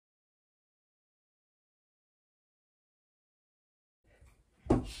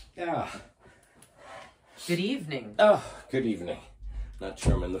Good evening. Oh, good evening. Not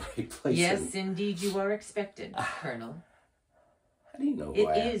sure I'm in the right place. Yes, indeed you are expected, Colonel. How do you know who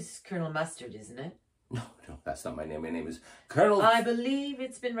I am? It is Colonel Mustard, isn't it? No, that's not my name. My name is Colonel... I believe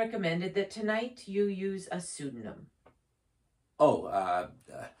it's been recommended that tonight you use a pseudonym. Oh,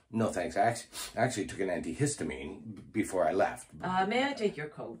 no thanks. I actually took an antihistamine before I left. May I take your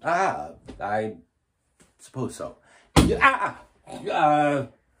coat? I suppose so.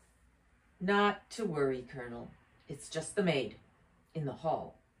 Not to worry, Colonel. It's just the maid in the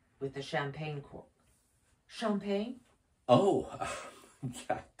hall with the champagne cork. Champagne? Oh,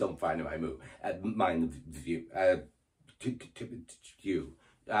 yeah, don't find my mood. Mind the view.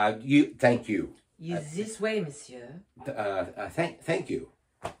 You, thank you. This way, monsieur. Thank you.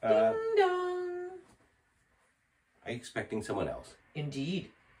 Ding dong. Are you expecting someone else?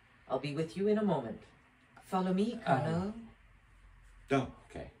 Indeed. I'll be with you in a moment. Follow me, Colonel. Oh,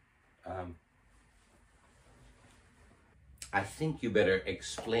 okay. I think you better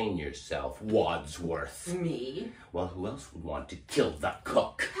explain yourself, Wadsworth. Me? Well, who else would want to kill the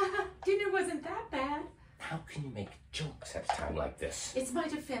cook? Dinner wasn't that bad. How can you make jokes at a time like this? It's my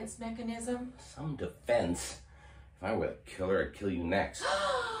defense mechanism. Some defense? If I were the killer, I'd kill you next.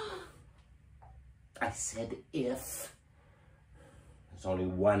 I said if. There's only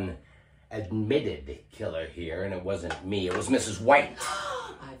one admitted killer here, and it wasn't me. It was Mrs. White.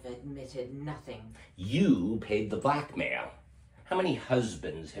 I've admitted nothing. You paid the blackmail. How many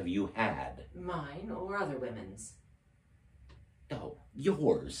husbands have you had? Mine or other women's? Oh,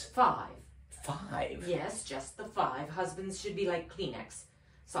 yours. 5. 5? Yes, just the 5. Husbands should be like Kleenex.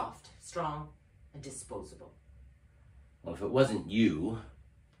 Soft, strong, and disposable. Well, if it wasn't you,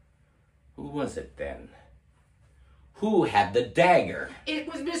 who was it then? Who had the dagger?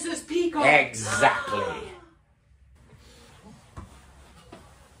 It was Mrs. Peacock. Exactly.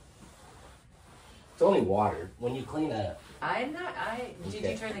 It's only water. When you clean a... I'm not... Did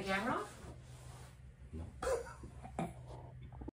you turn the camera off?